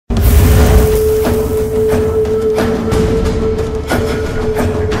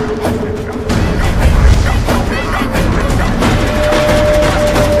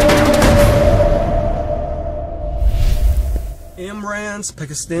Imran's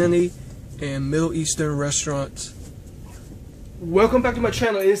Pakistani and Middle Eastern restaurant. Welcome back to my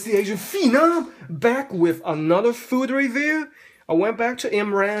channel. It's the Asian Phenom, back with another food review. I went back to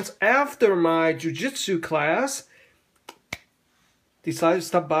Imran's after my jiu-jitsu class. Decided to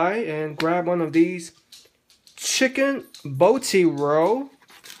stop by and grab one of these chicken Boti roll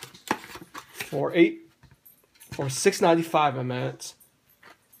for $6.95 a minute.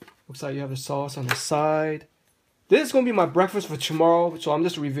 Looks like you have the sauce on the side. This is going to be my breakfast for tomorrow, so I'm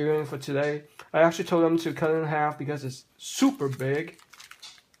just reviewing for today. I actually told them to cut it in half because it's super big.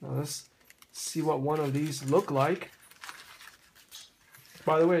 Now let's see what one of these look like.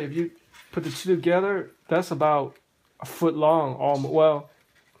 By the way, if you put the two together, that's about a foot long, almost. Well,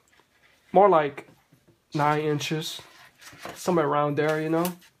 more like 9 inches, somewhere around there, you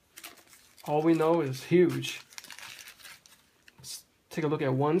know. All we know is huge. Let's take a look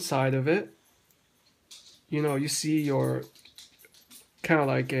at one side of it. You know, you see your kind of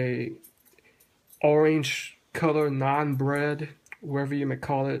like a orange color naan bread, wherever you may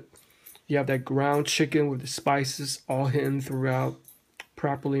call it. You have that ground chicken with the spices all hidden throughout,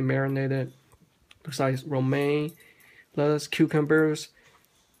 properly marinated. Looks like romaine, lettuce, cucumbers.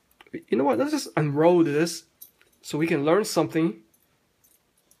 You know what? Let's just unroll this so we can learn something.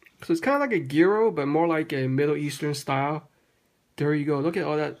 So it's kind of like a gyro, but more like a Middle Eastern style. There you go. Look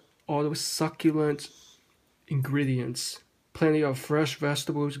at all those succulent ingredients. Plenty of fresh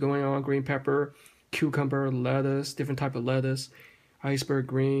vegetables going on. Green pepper, cucumber, lettuce, different type of lettuce, iceberg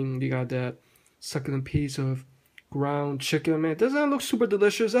green. You got that succulent piece of ground chicken. Man, doesn't that look super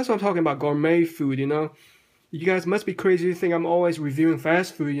delicious? That's what I'm talking about, gourmet food, you know. You guys must be crazy to think I'm always reviewing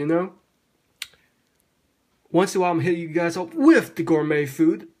fast food, you know. Once in a while I'm hitting you guys up with the gourmet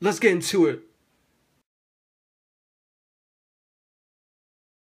food. Let's get into it.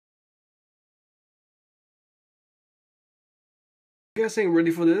 You guys ain't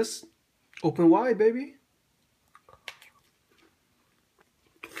ready for this? Open wide, baby.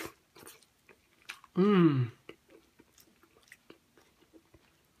 And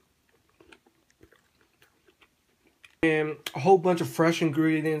a whole bunch of fresh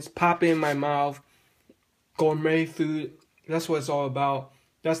ingredients pop in my mouth. Gourmet food. That's what it's all about.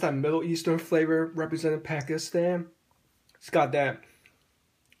 That's that Middle Eastern flavor representing Pakistan. It's got that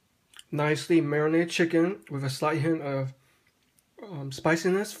nicely marinated chicken with a slight hint of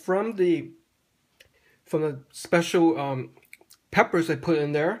spiciness from the special peppers they put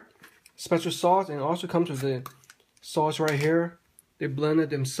in there, special sauce, and it also comes with the sauce right here. They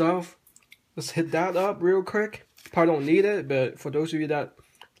blended themselves. Let's hit that up real quick. Probably don't need it, but for those of you that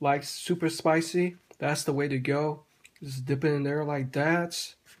like super spicy, that's the way to go. Just dip it in there like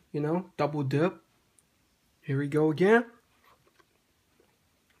that, you know, double dip. Here we go again.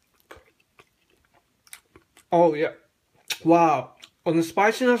 Oh yeah. Wow, on the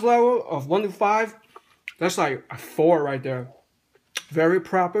spiciness level of 1 to 5, that's like a 4 right there. Very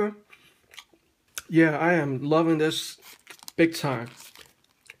proper. Yeah, I am loving this big time.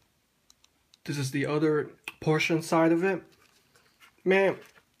 This is the other portion side of it. Man,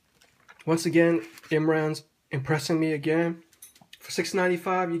 once again, Imran's impressing me again. For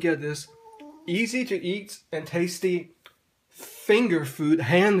 $6.95, you get this easy to eat and tasty finger food,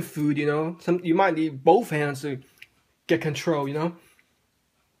 hand food, you know. You might need both hands to get control, you know.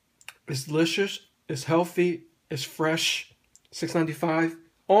 It's delicious, it's healthy, it's fresh. $6.95.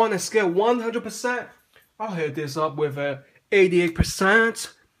 On a scale 100%, I'll hit this up with a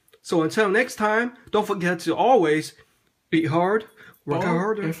 88%. So until next time, don't forget to always eat hard, work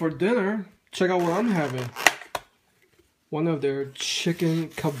harder. And for dinner, check out what I'm having. One of their chicken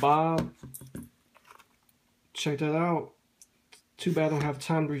kebab. Check that out. Too bad I don't have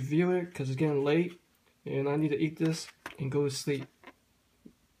time to review it because it's getting late. And I need to eat this and go to sleep.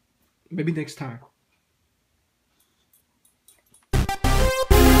 Maybe next time.